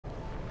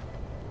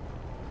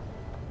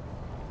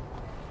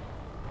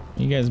What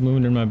are you guys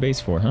moving in my base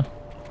for, huh?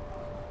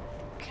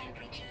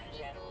 Temperature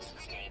levels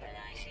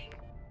stabilizing.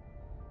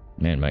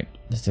 Man,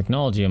 the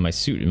technology on my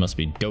suit, it must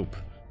be dope.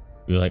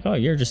 You're like, oh,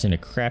 you're just in a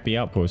crappy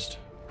outpost.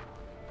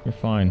 You're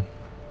fine.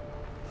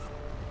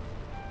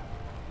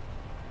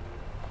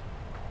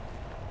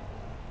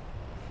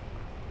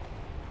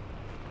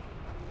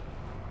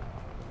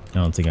 I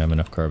don't think I have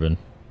enough carbon.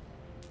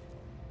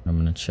 I'm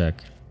gonna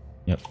check.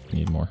 Yep,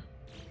 need more.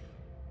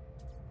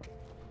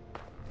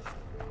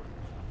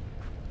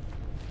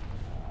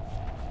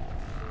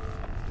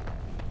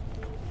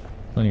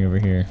 Plenty over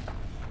here.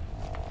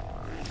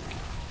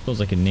 Suppose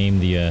I can name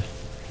the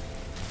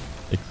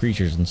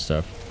creatures and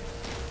stuff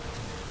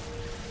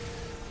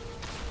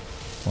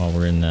while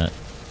we're in that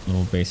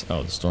little base.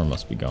 Oh, the storm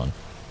must be gone.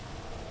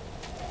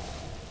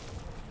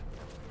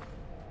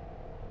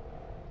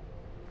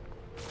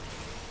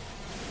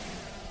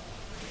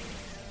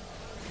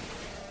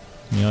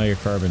 Give me all your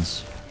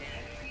carbons.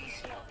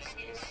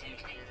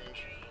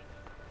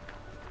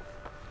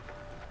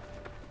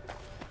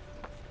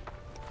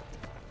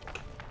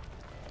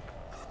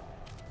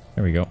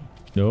 There we go.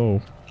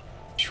 No.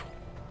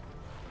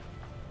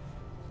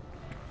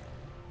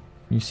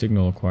 New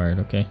signal acquired.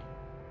 Okay.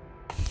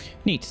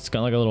 Neat. It's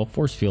got like a little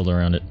force field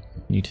around it.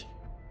 Neat.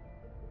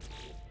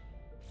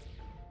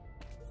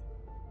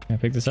 Can I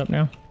pick this up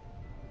now?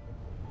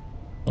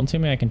 Don't tell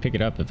me I can pick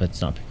it up if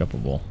it's not pick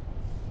upable.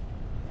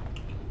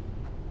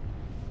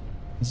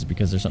 This is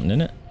because there's something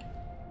in it?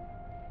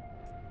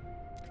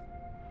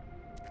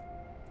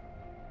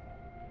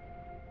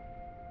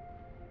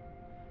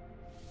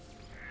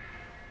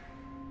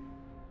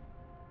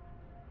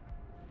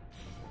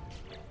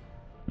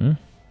 Hmm?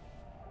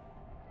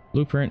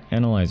 Blueprint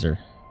analyzer.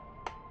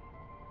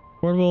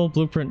 Portable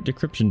blueprint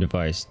decryption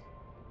device.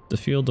 The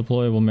field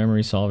deployable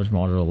memory salvage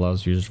module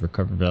allows users to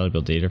recover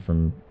valuable data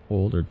from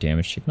old or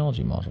damaged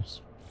technology modules.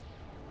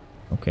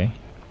 Okay.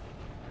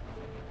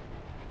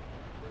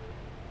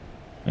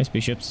 Nice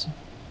spaceships.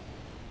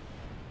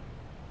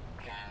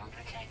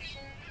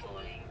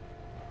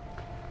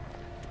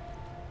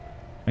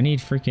 I need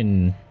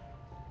freaking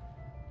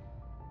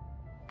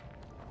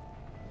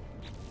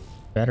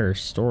better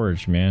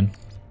storage, man.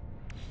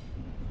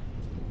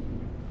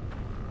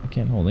 I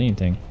can't hold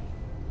anything.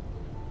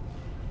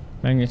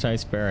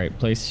 Magnetized ferrite.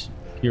 Place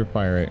pure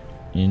ferrite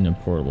in a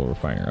portable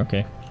refiner.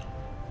 Okay.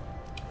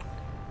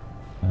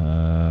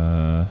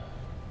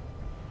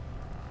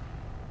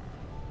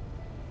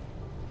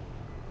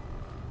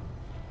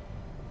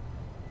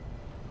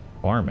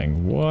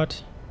 Farming.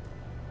 What?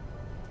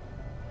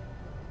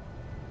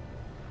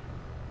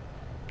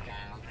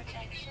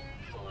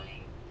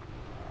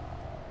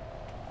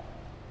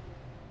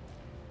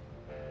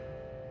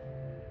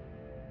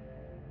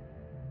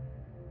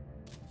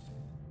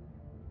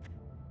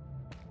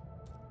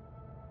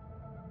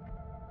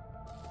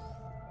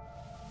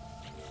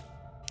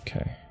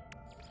 Okay.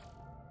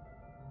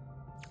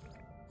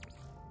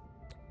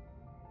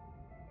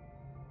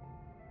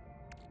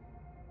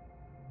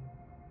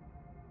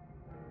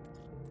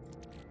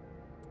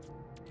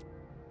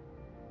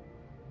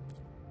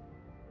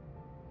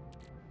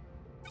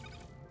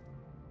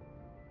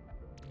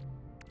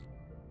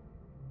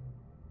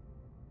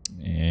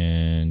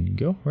 And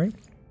go, right?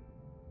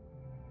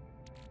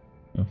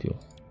 No fuel.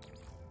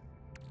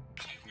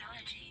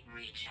 Technology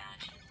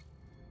recharge.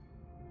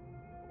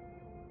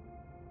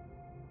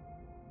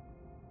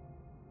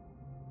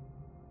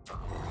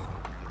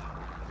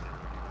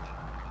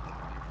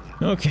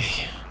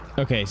 Okay.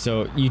 Okay,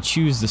 so you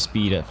choose the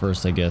speed at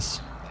first, I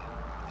guess.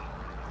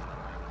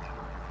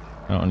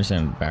 I don't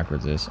understand what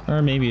backwards is.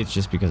 Or maybe it's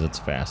just because it's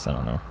fast, I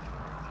don't know.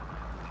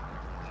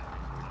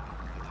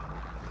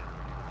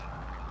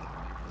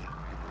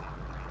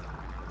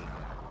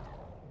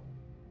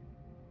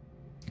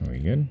 Are we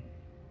good?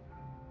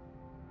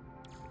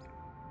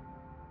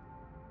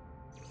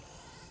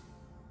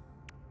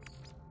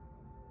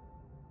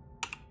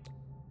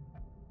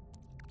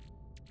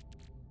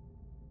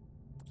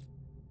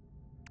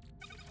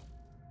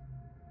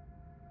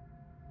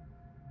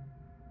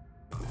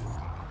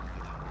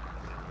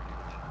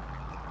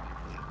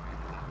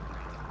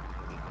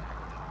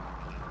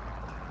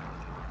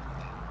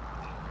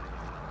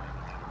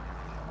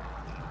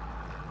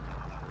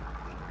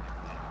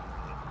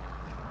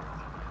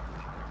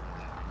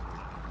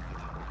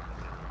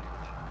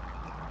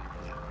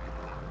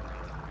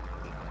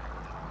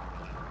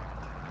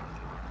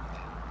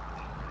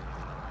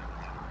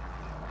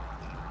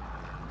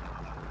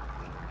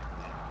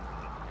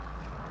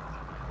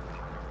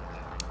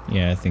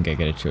 Yeah, I think I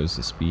gotta choose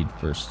the speed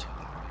first.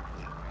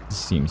 This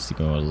seems to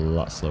go a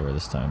lot slower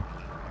this time.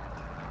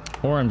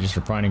 Or I'm just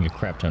refining a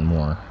crap ton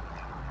more.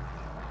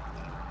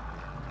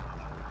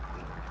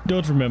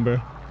 Don't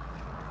remember.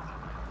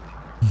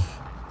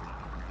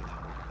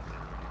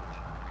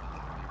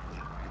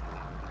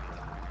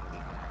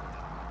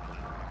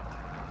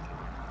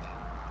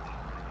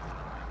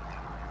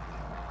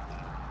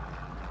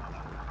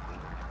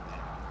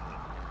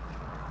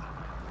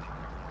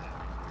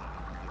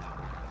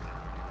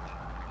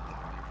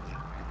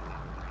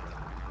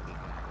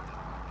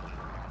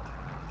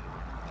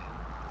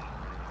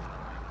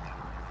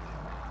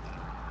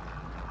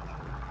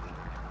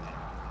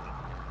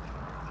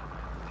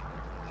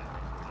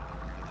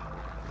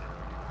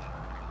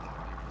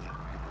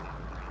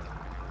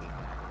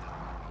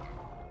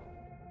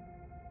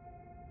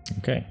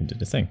 Okay, it did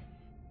the thing.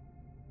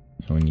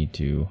 Now we need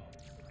to,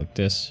 like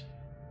this.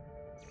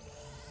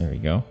 There we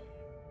go.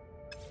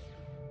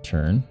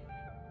 Turn.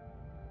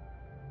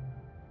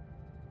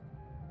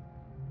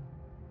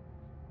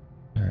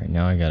 Alright,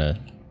 now I gotta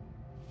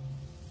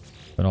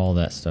put all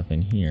that stuff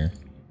in here.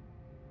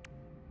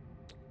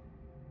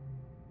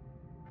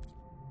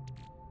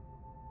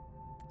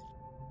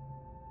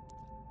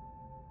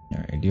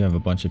 Alright, I do have a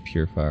bunch of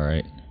purify,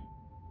 right?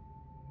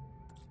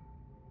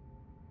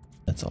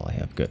 That's all I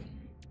have, good.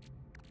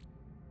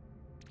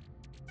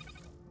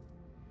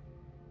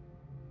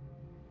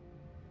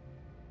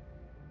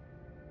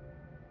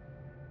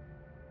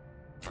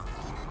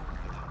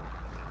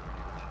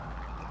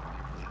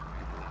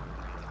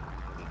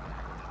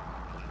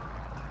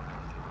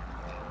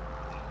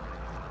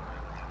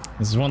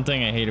 This is one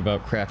thing I hate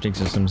about crafting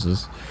systems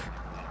is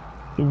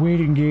the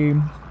waiting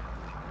game.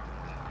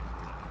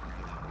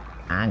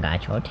 I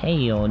got your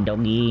tail,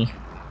 doggy.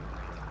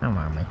 Come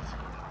on, miss.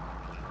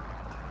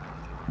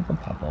 Look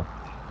at Papa.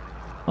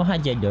 Oh, how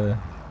you do?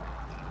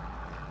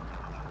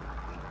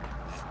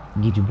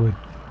 Get your butt.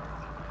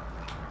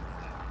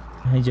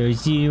 I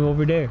see you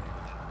over there.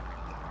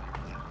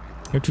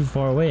 You're too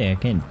far away. I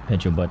can't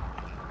pet your butt.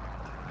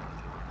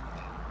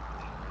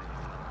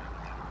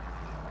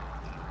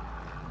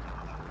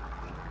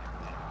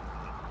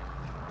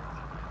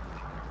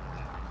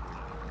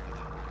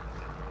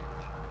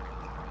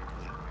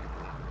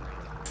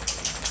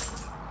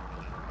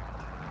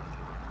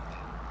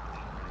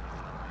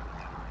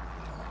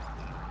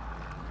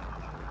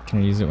 Can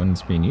I use it when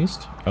it's being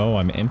used? Oh,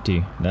 I'm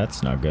empty.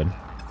 That's not good.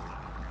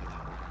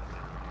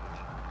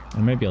 I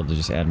might be able to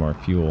just add more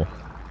fuel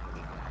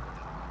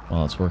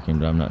while it's working,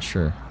 but I'm not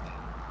sure.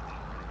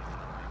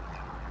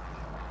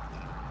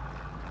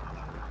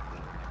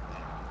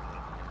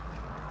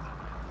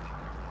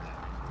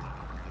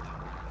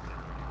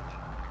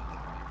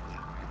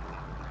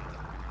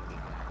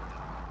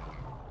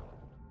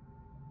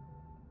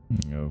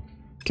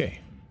 Okay.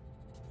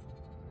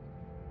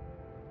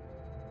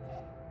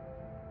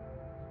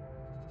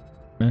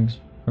 Thanks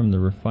from the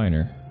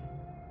refiner.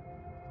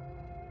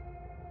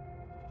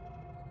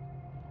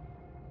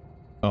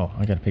 Oh,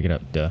 I gotta pick it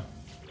up, duh.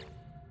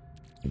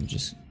 Let me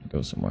just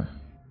go somewhere.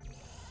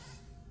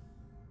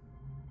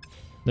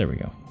 There we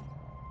go.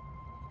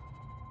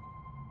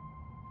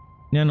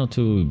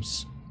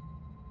 Nanotubes.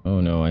 Oh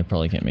no, I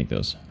probably can't make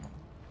those.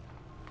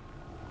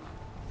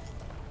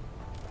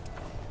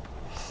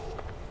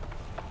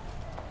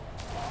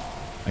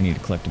 I need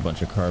to collect a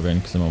bunch of carbon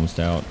because I'm almost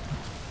out.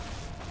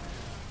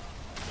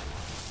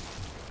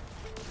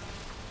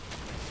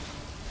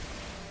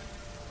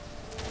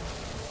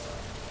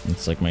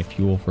 It's like my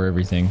fuel for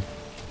everything.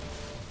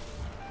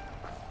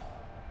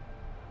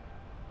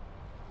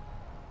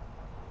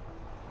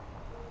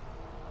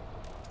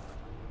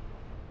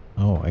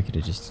 Oh, I could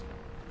have just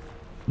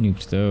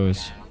nuked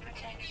those.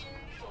 Protection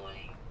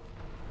falling.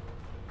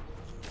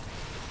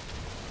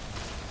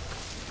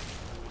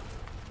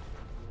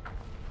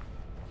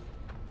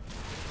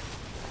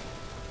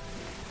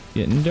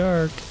 Getting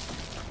dark.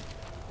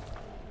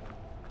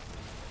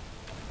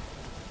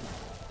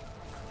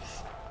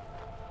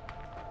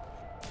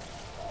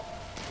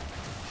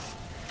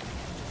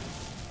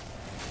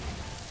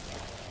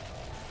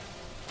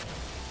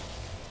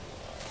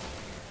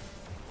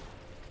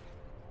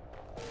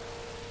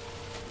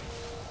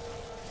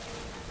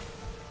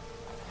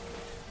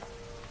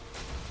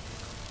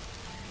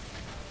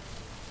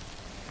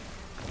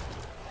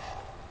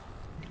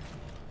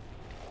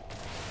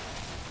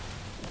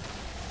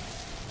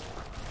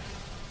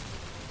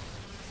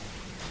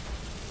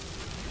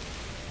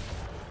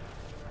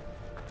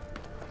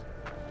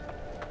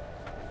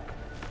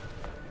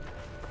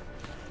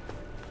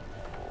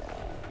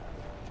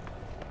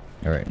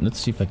 Alright, let's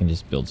see if I can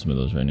just build some of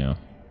those right now.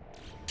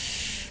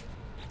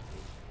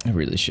 I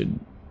really should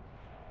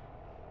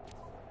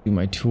do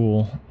my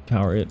tool,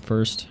 power it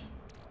first.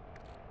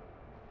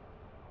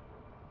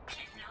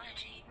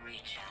 Technology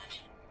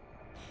recharge.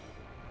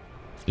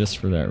 Just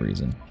for that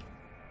reason.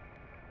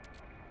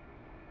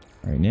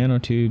 Alright,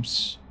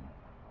 nanotubes.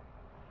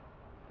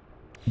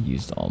 I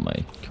used all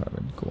my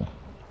carbon, cool.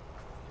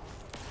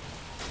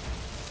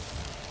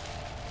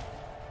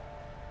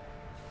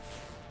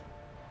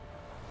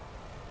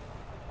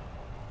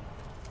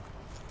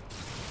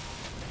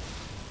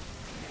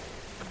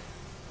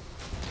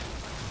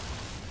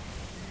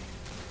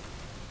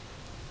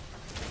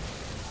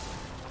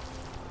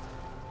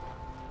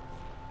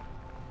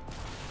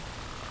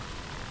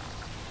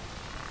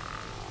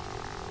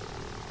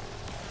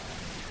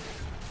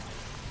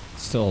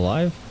 Still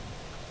alive?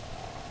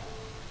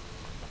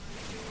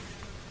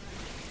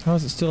 How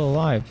is it still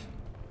alive?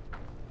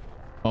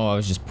 Oh, I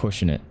was just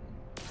pushing it.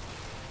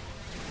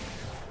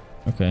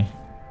 Okay.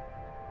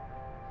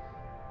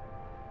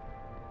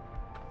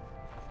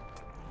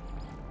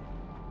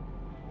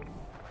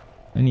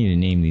 I need to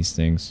name these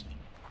things.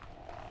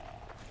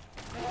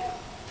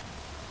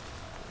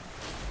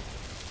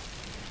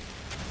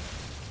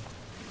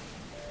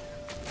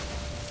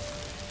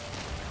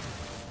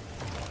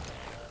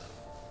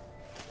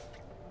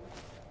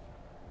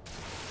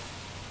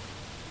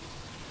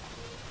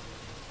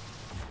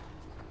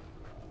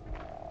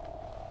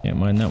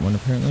 mind that one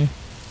apparently.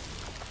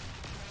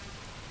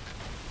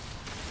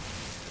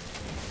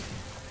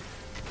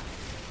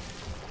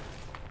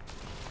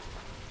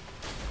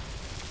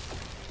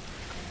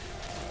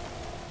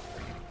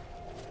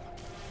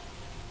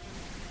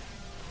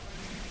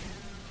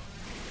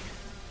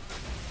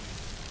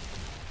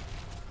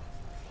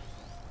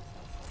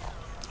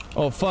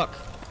 Oh fuck.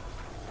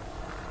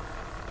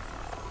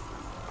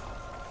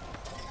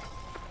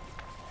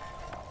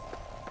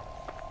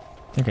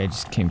 I think I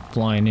just came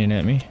flying in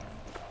at me.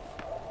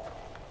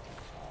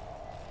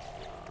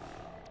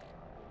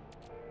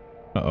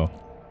 Uh-oh.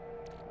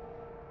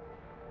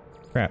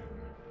 Crap.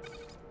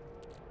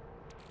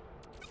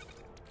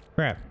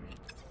 Crap.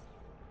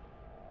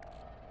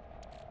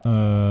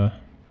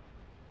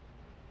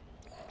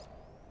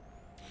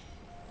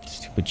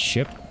 Stupid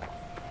ship.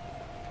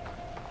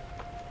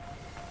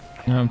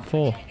 Now I'm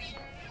full.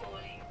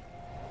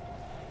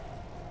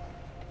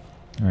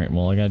 Alright,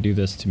 well I gotta do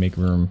this to make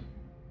room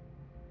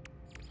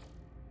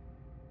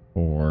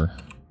for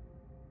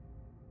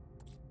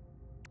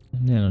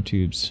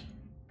nanotubes.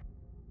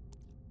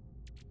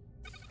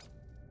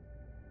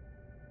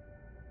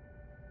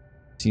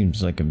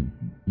 Seems like a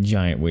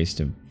giant waste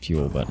of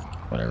fuel, but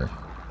whatever.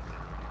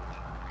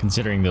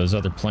 Considering those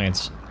other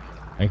plants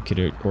I could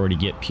already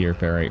get pure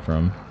ferrite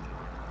from.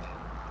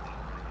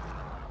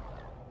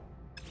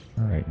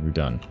 Alright, we're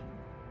done.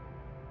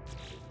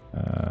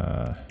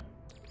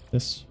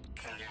 This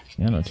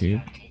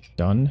nanotube.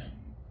 Done.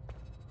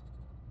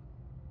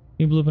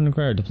 New blueprint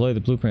required. Deploy the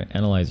blueprint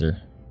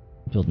analyzer.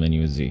 Build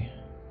menu is Z.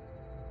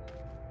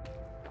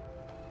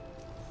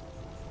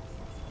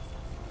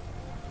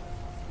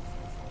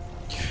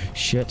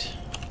 Shit.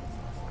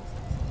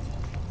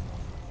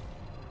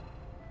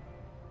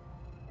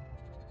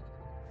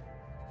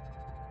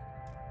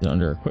 Is it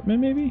under equipment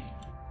maybe?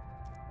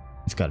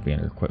 It's gotta be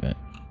under equipment.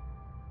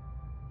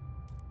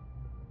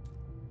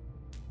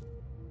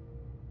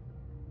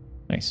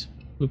 Nice.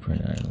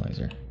 Blueprint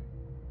analyzer.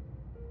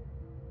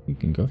 You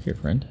can go here,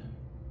 friend.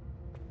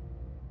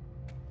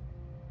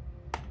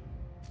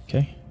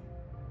 Okay.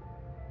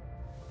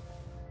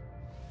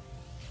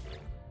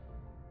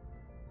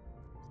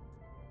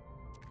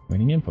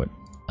 Waiting input.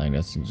 I think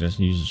that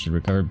suggestion users should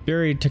recover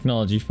buried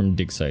technology from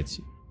dig sites.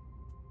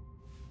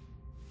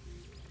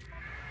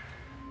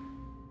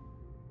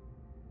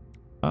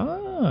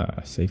 Ah,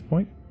 save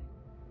point.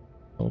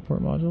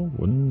 Teleport module.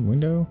 Wooden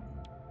window.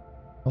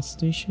 Health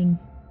station.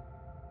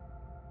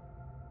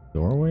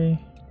 Doorway.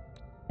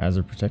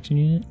 Hazard protection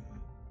unit.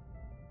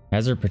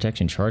 Hazard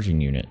protection charging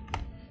unit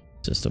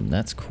system.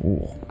 That's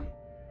cool.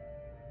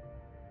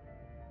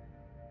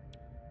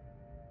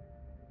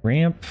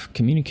 Ramp,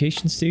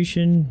 communication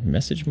station,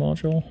 message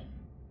module.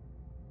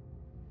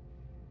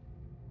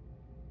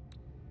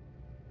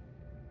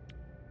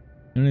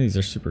 None of these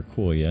are super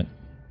cool yet.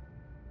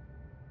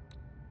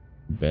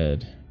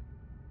 Bed.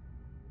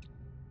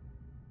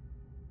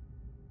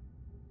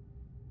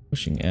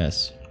 Pushing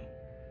S.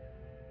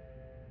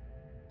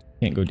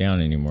 Can't go down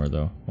anymore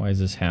though. Why is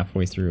this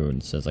halfway through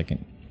and it says I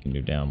can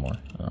do down more?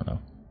 I don't know.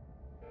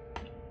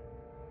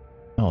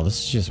 Oh,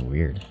 this is just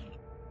weird.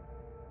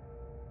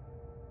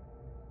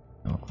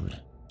 Awkward.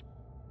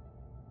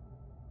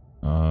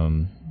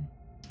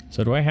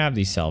 So do I have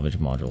these salvage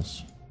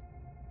modules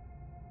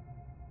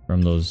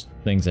from those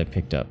things I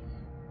picked up?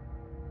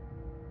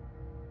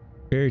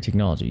 Berry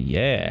technology,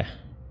 yeah.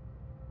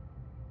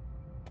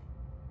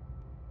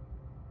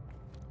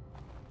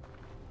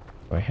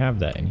 So I have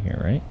that in here,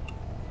 right?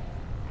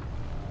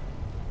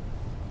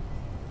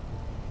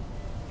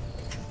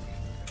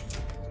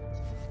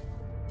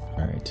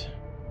 All right.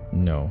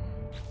 No.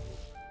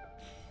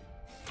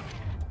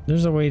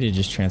 There's a way to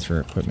just transfer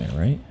equipment,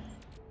 right?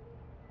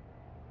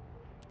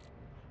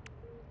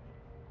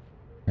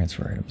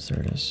 Transfer items,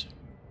 there it is.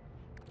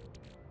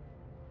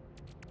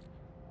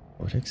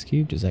 Vortex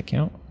cube, does that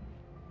count?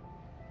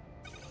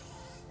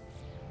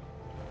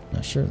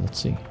 Not sure, let's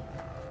see.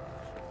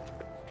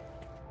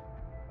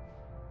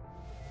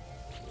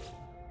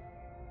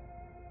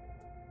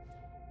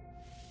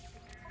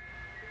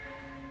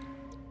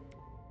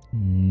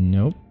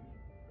 Nope.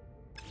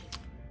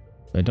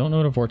 I don't know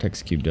what a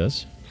vortex cube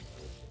does.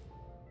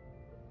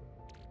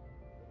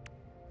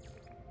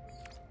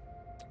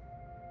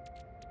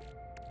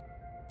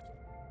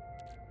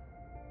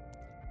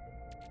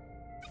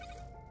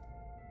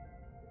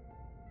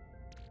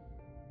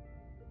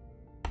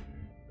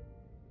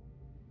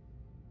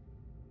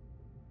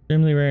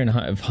 Extremely rare and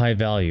of high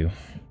value.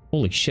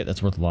 Holy shit,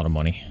 that's worth a lot of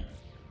money.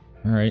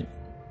 Alright.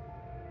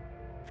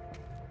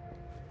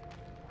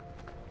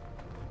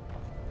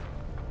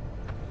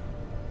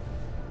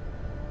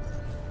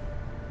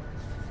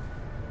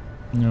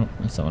 Nope,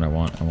 that's not what I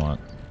want. I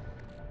want